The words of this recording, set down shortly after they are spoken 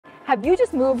Have you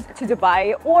just moved to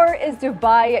Dubai, or is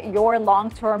Dubai your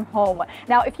long-term home?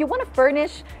 Now, if you want to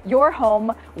furnish your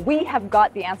home, we have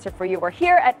got the answer for you. We're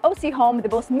here at OC Home, the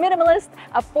most minimalist,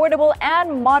 affordable,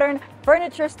 and modern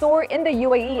furniture store in the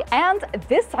UAE. And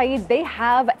this Eid, they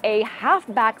have a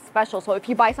half-back special. So if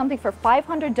you buy something for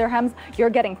 500 dirhams, you're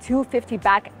getting 250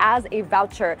 back as a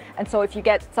voucher. And so if you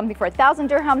get something for 1,000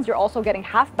 dirhams, you're also getting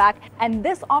half back. And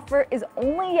this offer is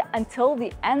only until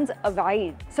the end of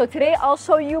Eid. So today I'll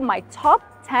show you my top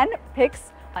 10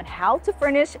 picks on how to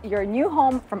furnish your new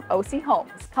home from OC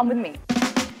Homes. Come with me.